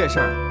老提这事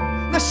儿啊？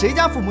那谁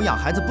家父母养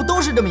孩子不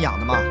都是这么养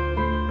的吗？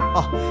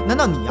哦，难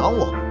道你养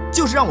我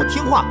就是让我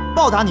听话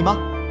报答你吗？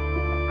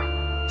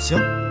行，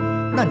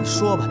那你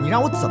说吧，你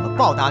让我怎么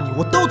报答你，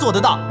我都做得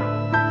到。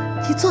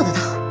你做得到？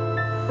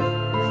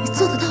你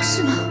做得到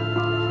是吗？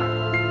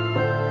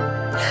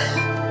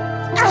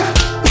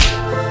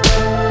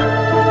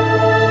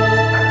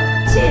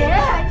姐，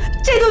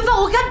这顿饭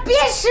我该别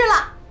吃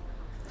了。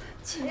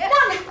姐，让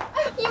你，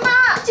姨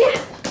妈，姐，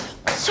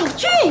小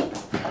俊，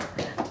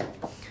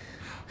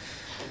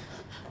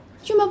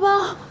俊宝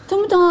宝，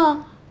疼不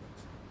疼？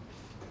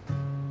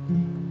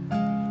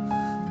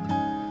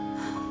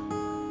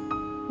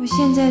我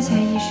现在才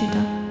意识到，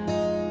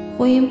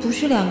婚姻不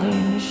是两个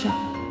人的事儿，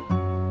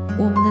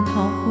我们的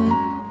逃婚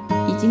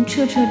已经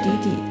彻彻底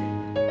底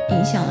地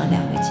影响了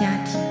两个家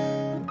庭。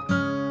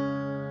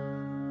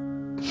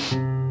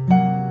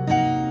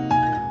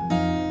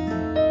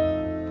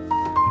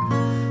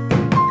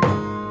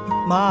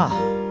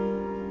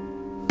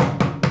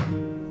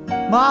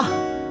妈，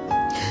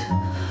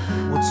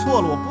我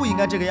错了，我不应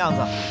该这个样子。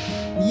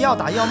你要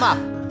打要骂，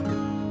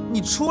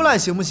你出来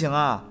行不行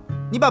啊？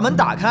你把门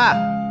打开。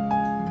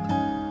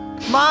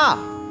妈，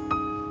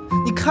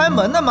你开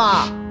门呢，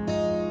妈。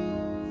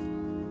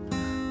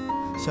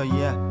小姨，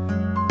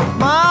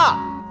妈。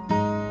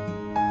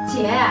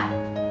姐，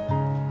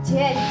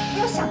你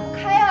又想不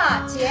开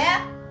啊，姐。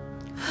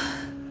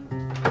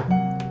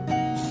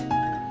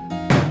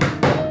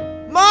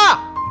妈。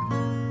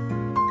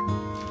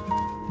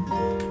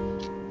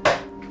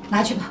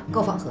拿去吧，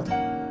购房合同，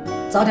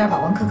早点把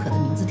王可可的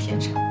名字填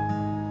上。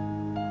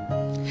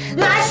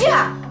拿去！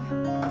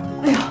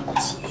哎呦，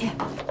姐，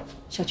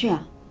小俊啊，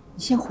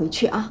你先回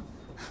去啊。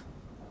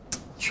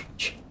去，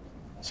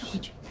先回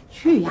去，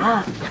去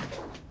呀。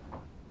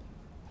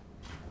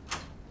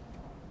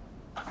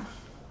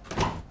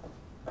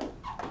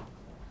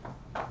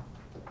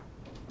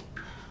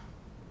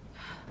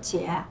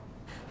姐，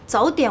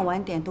早点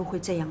晚点都会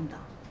这样的。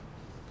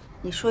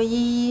你说依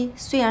依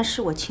虽然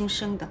是我亲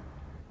生的，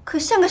可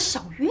像个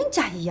小冤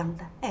家一样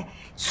的，哎，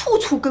处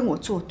处跟我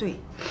作对。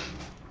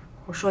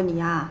我说你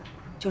呀，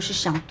就是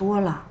想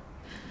多了。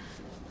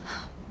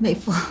美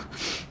凤，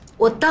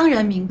我当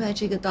然明白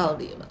这个道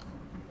理了，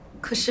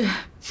可是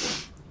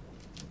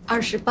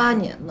28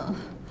年了，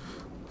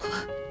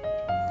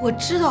我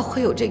知道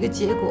会有这个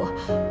结果，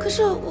可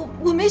是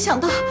我没想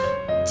到，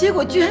结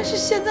果居然是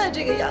现在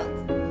这个样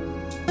子。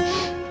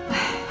哎，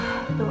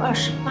都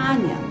28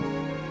年了，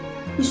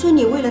你说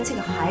你为了这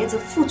个孩子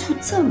付出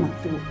这么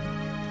多，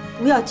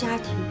不要家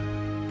庭，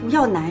不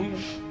要男人，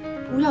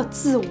不要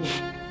自我。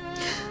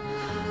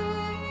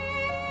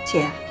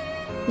姐，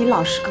你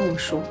老实跟我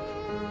说，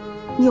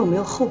你有没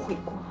有后悔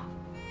过？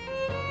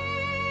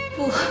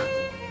不，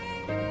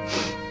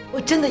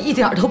我真的一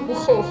点都不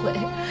后悔。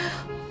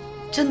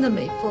真的，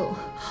美凤，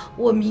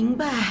我明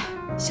白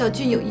小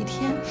俊有一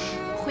天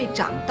会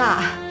长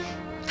大，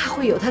他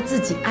会有他自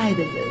己爱的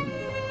人，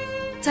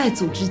再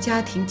组织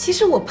家庭。其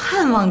实我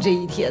盼望这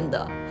一天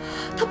的。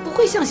他不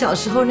会像小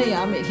时候那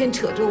样每天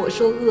扯着我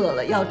说饿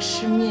了要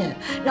吃面，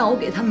让我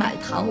给他买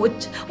糖。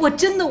我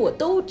真的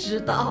都知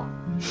道。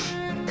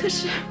可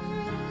是，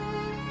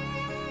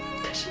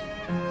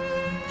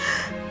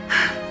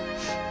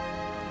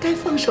该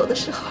放手的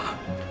时候，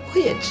我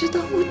也知道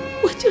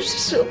我就是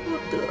舍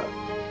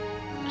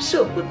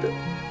不得。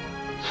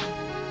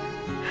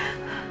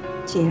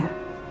姐，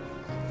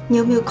你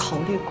有没有考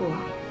虑过，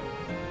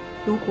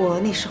如果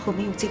那时候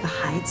没有这个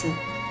孩子，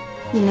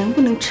你能不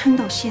能撑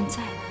到现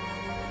在？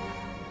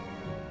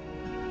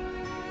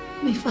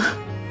美芳，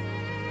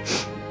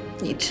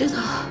你知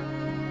道，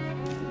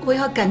我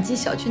要感激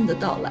小俊的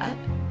到来，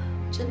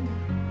真的，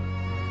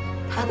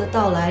他的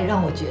到来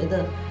让我觉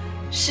得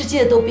世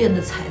界都变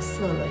得彩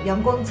色了，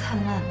阳光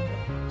灿烂了。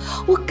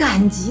我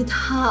感激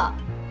他。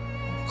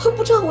我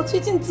不知道我最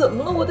近怎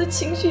么了，我的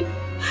情绪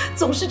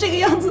总是这个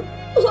样子，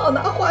老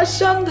拿话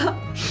伤他。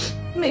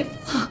美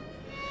芳，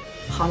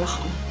好了，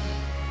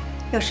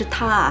要是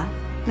他啊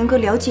能够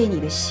了解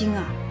你的心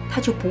啊，他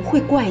就不会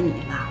怪你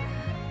了。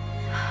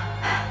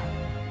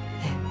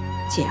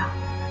姐啊，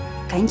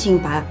赶紧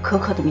把可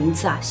可的名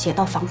字啊写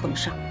到房本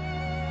上，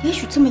也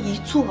许这么一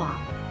做啊，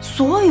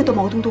所有的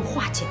矛盾都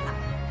化解了。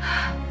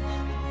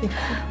别哭，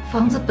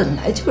房子本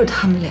来就是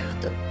他们俩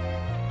的。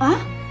啊？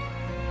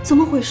怎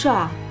么回事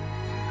啊？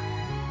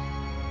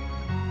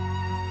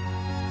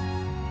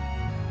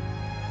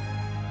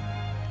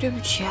对不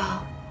起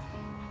啊，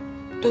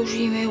都是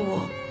因为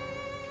我，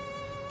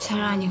才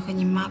让你和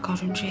你妈搞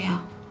成这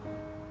样。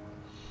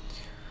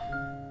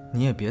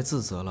你也别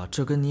自责了，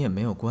这跟你也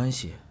没有关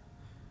系。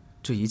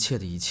这一切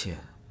的一切，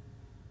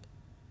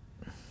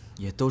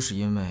也都是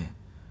因为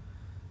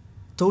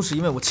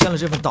我签了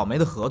这份倒霉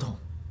的合同。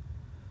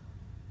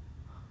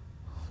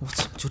我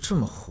怎么就这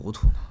么糊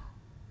涂呢？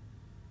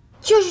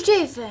就是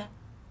这份，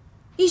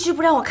一直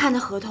不让我看的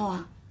合同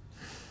啊。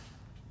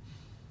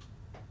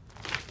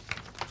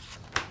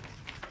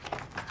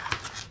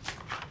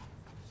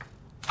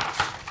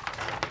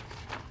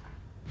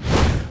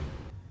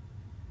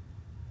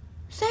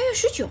3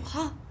月19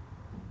号，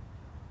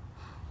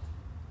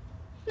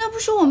那不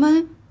是我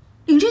们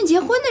领证结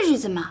婚的日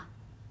子吗？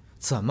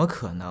怎么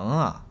可能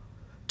啊！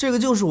这个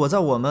就是我在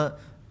我们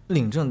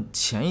领证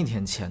前一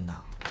天签的。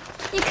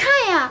你看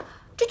呀，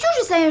这就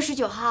是3月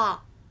19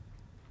号。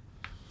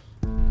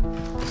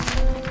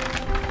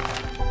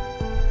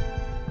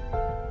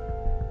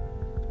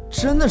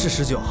真的是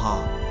19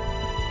号？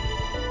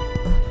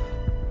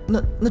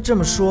那这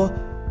么说，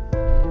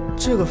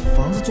这个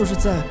房子就是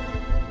在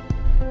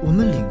我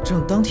们领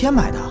证当天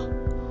买的。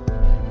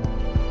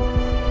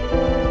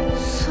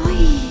所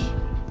以，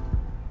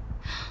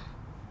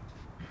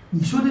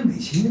你说这美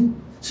琴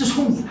是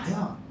冲你来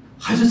呀，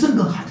还是真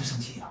跟孩子生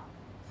气呀？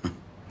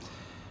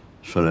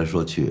说来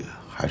说去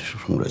还是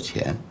冲着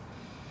钱。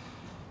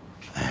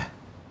哎，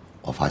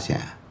我发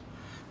现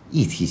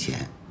一提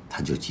钱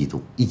他就激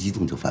动，一激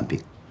动就犯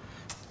病。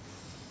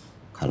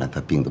看来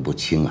他病得不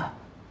轻啊。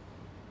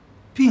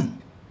病？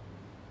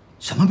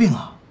什么病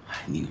啊？哎，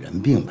女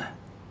人病呗。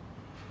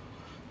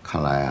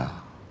看来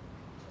啊，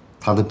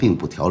他的病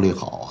不调理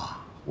好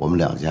啊，我们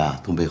两家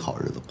都没好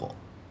日子过。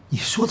你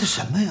说的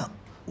什么呀？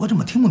我怎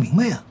么听不明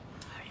白呀？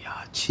哎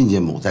呀，亲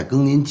家母在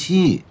更年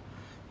期。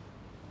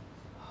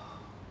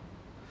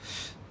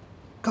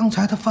刚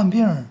才他犯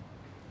病，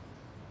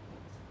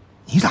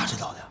你咋知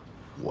道的？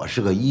我是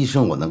个医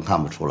生，我能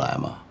看不出来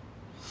吗？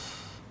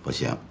不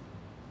行，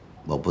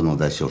我不能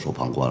再袖手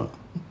旁观了。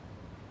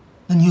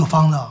那你有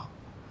方子啊？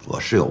我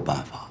是有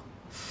办法，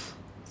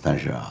但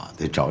是啊，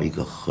得找一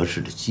个合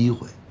适的机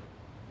会。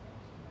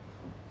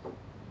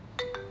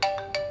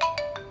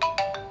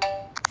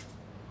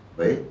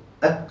喂，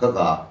哎，可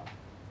可，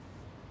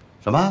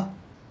什么？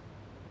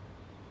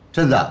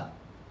真的？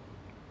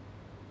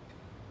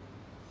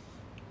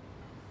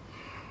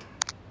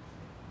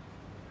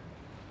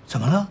怎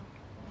么了？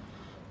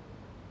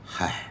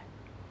嗨，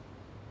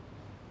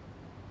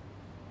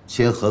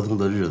签合同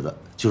的日子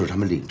就是他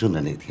们领证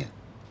的那天，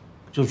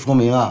就说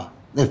明啊，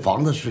那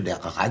房子是两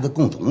个孩子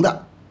共同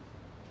的。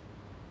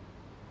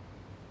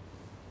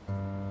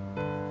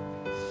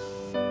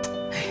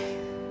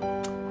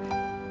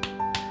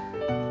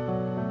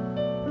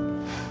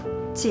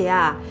姐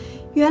啊，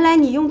原来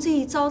你用这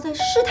一招在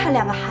试探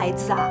两个孩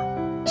子啊？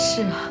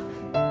是啊，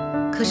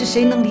可是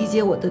谁能理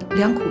解我的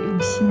良苦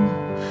用心呢？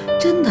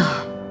真的，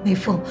美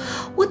凤，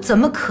我怎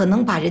么可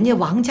能把人家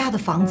王家的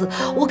房子，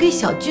我给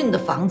小俊的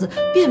房子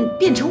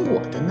变成我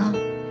的呢？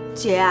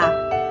姐啊，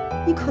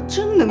你可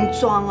真能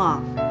装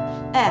啊！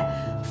哎，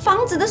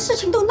房子的事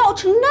情都闹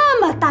成那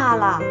么大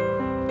了，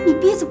你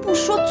憋着不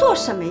说做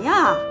什么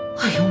呀？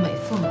哎呦，美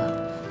凤啊，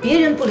别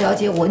人不了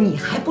解我，你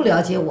还不了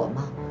解我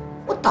吗？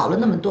我倒了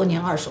那么多年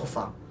二手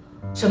房，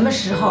什么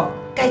时候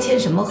该签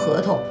什么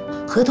合同，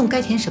合同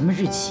该填什么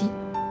日期，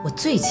我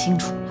最清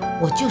楚了。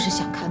我就是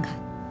想看看，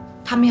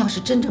他们要是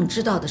真正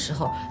知道的时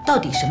候，到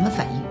底什么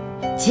反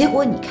应。结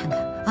果你看看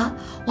啊，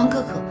王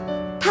可可，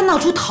他闹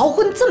出逃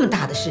婚这么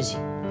大的事情，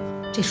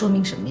这说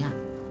明什么呀？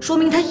说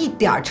明他一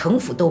点城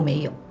府都没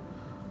有。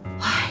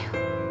哎呀，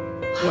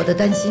我的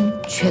担心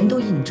全都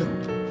印证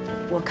了。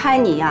我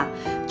看你呀，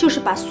就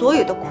是把所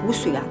有的苦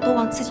水啊都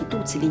往自己肚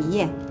子里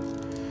咽。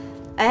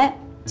哎，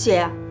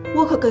姐，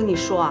我可跟你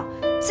说啊，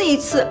这一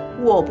次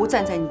我不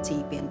站在你这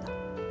一边的。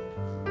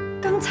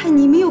刚才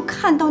你没有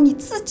看到你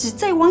自己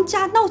在王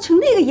家闹成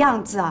那个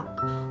样子啊？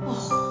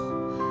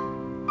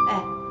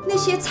哎，那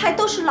些菜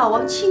都是老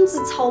王亲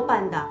自操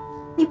办的，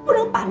你不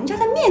能把人家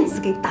的面子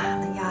给打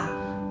了呀。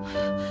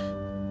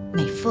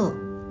美凤，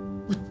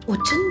我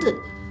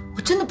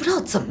真的不知道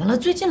怎么了，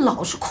最近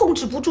老是控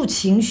制不住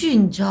情绪，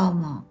你知道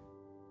吗？